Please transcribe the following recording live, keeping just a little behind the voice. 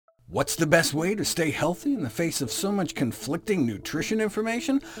What's the best way to stay healthy in the face of so much conflicting nutrition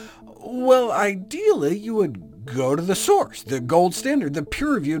information? Well, ideally, you would go to the source, the gold standard, the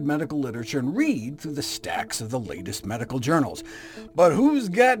peer-reviewed medical literature, and read through the stacks of the latest medical journals. But who's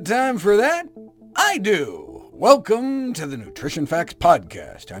got time for that? I do! Welcome to the Nutrition Facts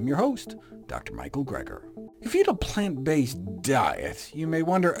Podcast. I'm your host, Dr. Michael Greger. If you eat a plant-based diet, you may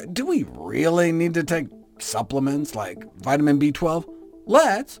wonder, do we really need to take supplements like vitamin B12?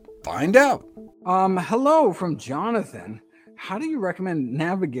 Let's find out. Hello from Jonathan. How do you recommend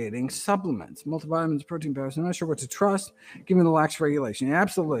navigating supplements, multivitamins, protein powders? I'm not sure what to trust given the lax regulation. Yeah,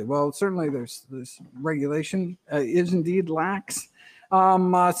 absolutely. Well, certainly there's this regulation is indeed lax.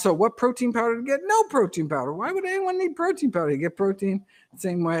 So what protein powder to get? No protein powder. Why would anyone need protein powder? You get protein the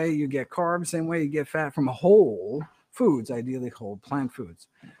same way you get carbs, same way you get fat from whole foods, ideally whole plant foods.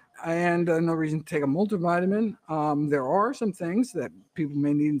 And no reason to take a multivitamin. There are some things that people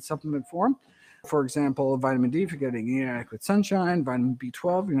may need in supplement form. For example, vitamin D if you're getting inadequate sunshine, vitamin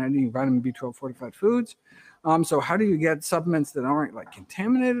B12, you're not eating vitamin B12 fortified foods. So how do you get supplements that aren't like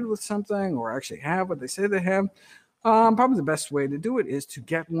contaminated with something or actually have what they say they have? Probably the best way to do it is to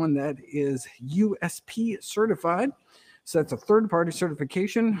get one that is USP certified. So that's a third-party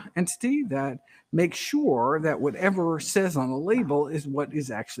certification entity that makes sure that whatever says on the label is what is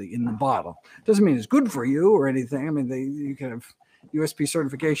actually in the bottle. Doesn't mean it's good for you or anything. I mean, you could have USP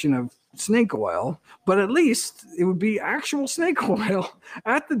certification of snake oil, but at least it would be actual snake oil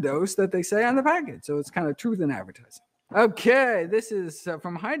at the dose that they say on the package. So it's kind of truth in advertising. Okay, this is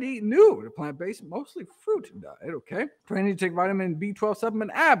from Heidi, new to plant-based, mostly fruit diet, okay? Do I need to take vitamin B12 supplement?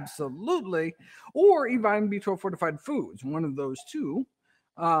 Absolutely. Or eat vitamin B12 fortified foods, one of those two.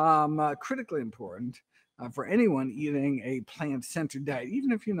 Critically important for anyone eating a plant-centered diet,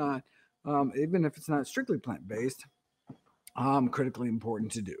 even if it's not strictly plant-based, critically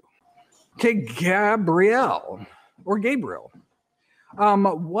important to do. Okay, Gabriel.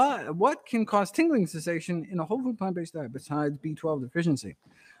 What can cause tingling sensation in a whole food plant-based diet besides B12 deficiency?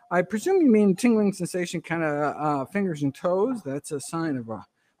 I presume you mean tingling sensation kind of fingers and toes. That's a sign of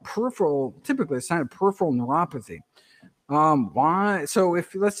typically a sign of peripheral neuropathy. Why? So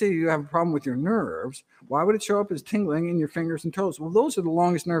if, let's say you have a problem with your nerves, why would it show up as tingling in your fingers and toes? Well, those are the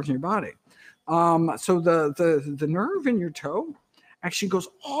longest nerves in your body. So the nerve in your toe actually goes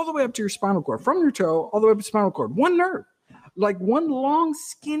all the way up to your spinal cord, from your toe all the way up to spinal cord. One nerve. Like one long,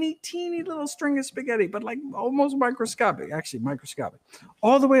 skinny, teeny little string of spaghetti, but like almost microscopic,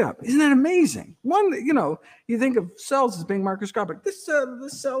 all the way up. Isn't that amazing? You think of cells as being microscopic. This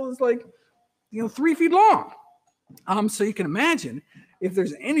cell is like, 3 feet long. So you can imagine if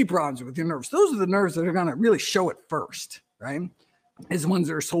there's any problems with your nerves, those are the nerves that are going to really show it first, right? Is the ones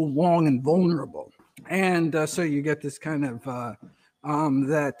that are so long and vulnerable. And so you get this kind of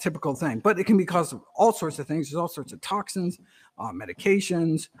that typical thing, but it can be caused of all sorts of things. There's all sorts of toxins,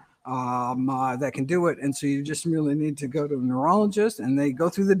 medications that can do it. And so you just really need to go to a neurologist and they go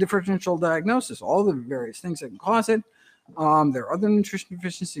through the differential diagnosis, all the various things that can cause it. There are other nutrition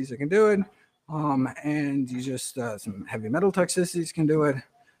deficiencies that can do it. And you just, some heavy metal toxicities can do it.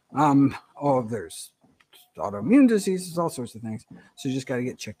 There's autoimmune diseases, all sorts of things. So you just got to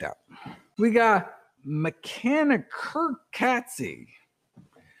get checked out. We got Mechanikerkatzy.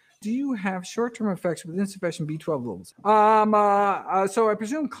 Do you have short-term effects with insufficient B12 levels? So I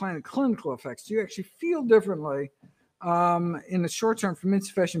presume clinical effects. Do you actually feel differently in the short term from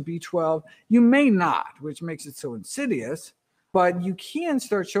insufficient B12? You may not, which makes it so insidious, but you can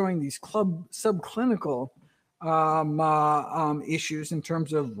start showing these subclinical issues in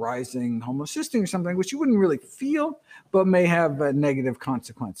terms of rising homocysteine or something, which you wouldn't really feel, but may have negative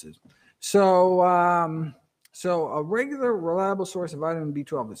consequences. So a regular, reliable source of vitamin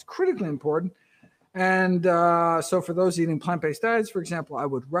B12 is critically important. And so for those eating plant-based diets, for example, I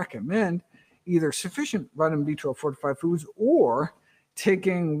would recommend either sufficient vitamin B12 fortified foods or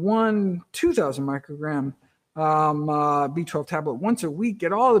taking 2,000 microgram B12 tablet once a week.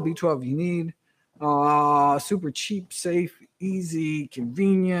 Get all the B12 you need. Super cheap, safe, easy,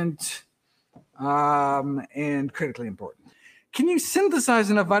 convenient, and critically important. Can you synthesize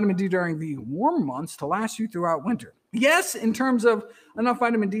enough vitamin D during the warm months to last you throughout winter? Yes, in terms of enough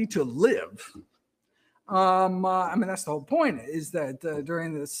vitamin D to live. That's the whole point, is that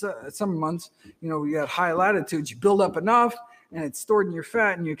during the summer months, you at high latitudes, you build up enough and it's stored in your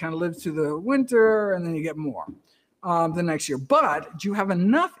fat and you kind of live through the winter and then you get more the next year. But do you have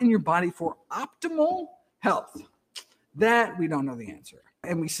enough in your body for optimal health? That we don't know the answer.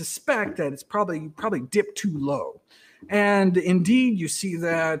 And we suspect that it's probably dipped too low. And indeed, you see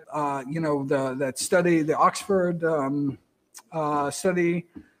that, that study, the Oxford study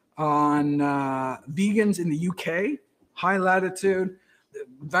on vegans in the UK, high latitude.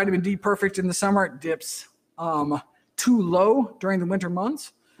 Vitamin D perfect in the summer, it dips too low during the winter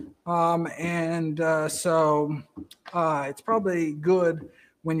months. So it's probably good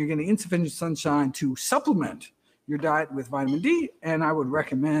when you're getting insufficient sunshine to supplement your diet with vitamin D, and I would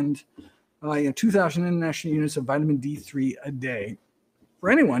recommend 2,000 international units of vitamin D3 a day. For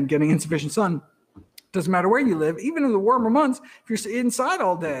anyone getting insufficient sun, doesn't matter where you live, even in the warmer months, if you're inside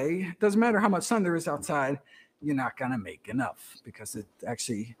all day, doesn't matter how much sun there is outside, you're not going to make enough, because it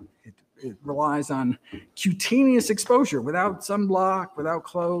relies on cutaneous exposure without sunblock, without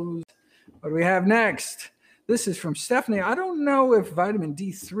clothes. What do we have next? This is from Stephanie. I don't know if vitamin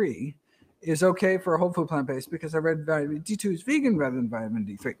D3 is okay for a whole food plant-based, because I read vitamin D2 is vegan rather than vitamin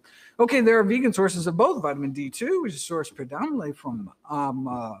D3. Okay, there are vegan sources of both. Vitamin D2, which is sourced predominantly from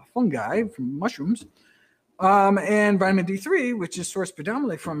fungi, from mushrooms, and vitamin D3, which is sourced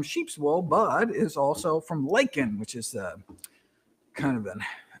predominantly from sheep's wool, but is also from lichen, which is kind of an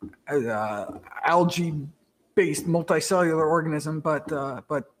algae-based multicellular organism, but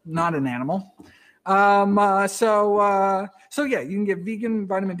not an animal. So yeah, you can get vegan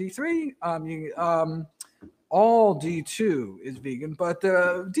vitamin D3. All D2 is vegan, but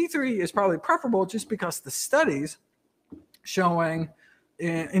D3 is probably preferable just because the studies showing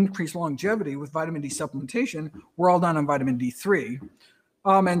increased longevity with vitamin D supplementation were all done on vitamin D3.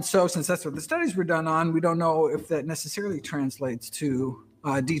 And so since that's what the studies were done on, we don't know if that necessarily translates to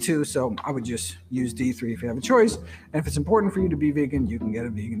D2, so I would just use D3 if you have a choice. And if it's important for you to be vegan, you can get a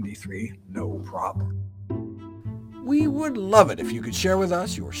vegan D3, no problem. We would love it if you could share with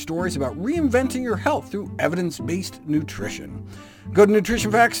us your stories about reinventing your health through evidence-based nutrition. Go to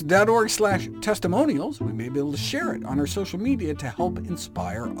nutritionfacts.org/testimonials. We may be able to share it on our social media to help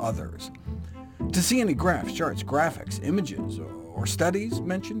inspire others. To see any graphs, charts, graphics, images, or studies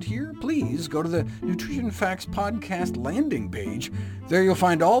mentioned here, please go to the Nutrition Facts podcast landing page. There you'll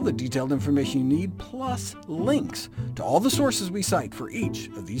find all the detailed information you need, plus links to all the sources we cite for each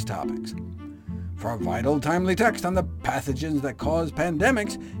of these topics. For a vital, timely text on the pathogens that cause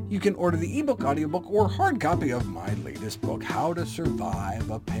pandemics, you can order the ebook, audiobook, or hard copy of my latest book, How to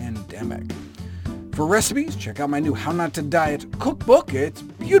Survive a Pandemic. For recipes, check out my new How Not to Diet cookbook. It's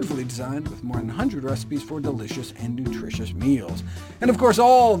beautifully designed with more than 100 recipes for delicious and nutritious meals. And of course,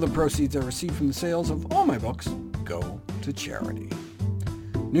 all the proceeds I receive from the sales of all my books go to charity.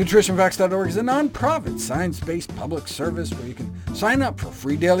 NutritionFacts.org is a non-profit, science-based public service where you can sign up for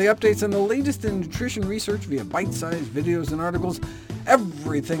free daily updates on the latest in nutrition research via bite-sized videos and articles.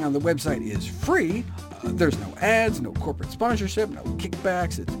 Everything on the website is free. There's no ads, no corporate sponsorship, no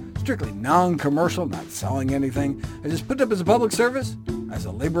kickbacks. It's strictly non-commercial, not selling anything. I just put it up as a public service, as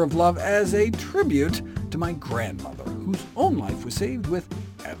a labor of love, as a tribute to my grandmother, whose own life was saved with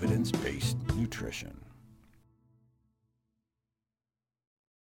evidence-based nutrition.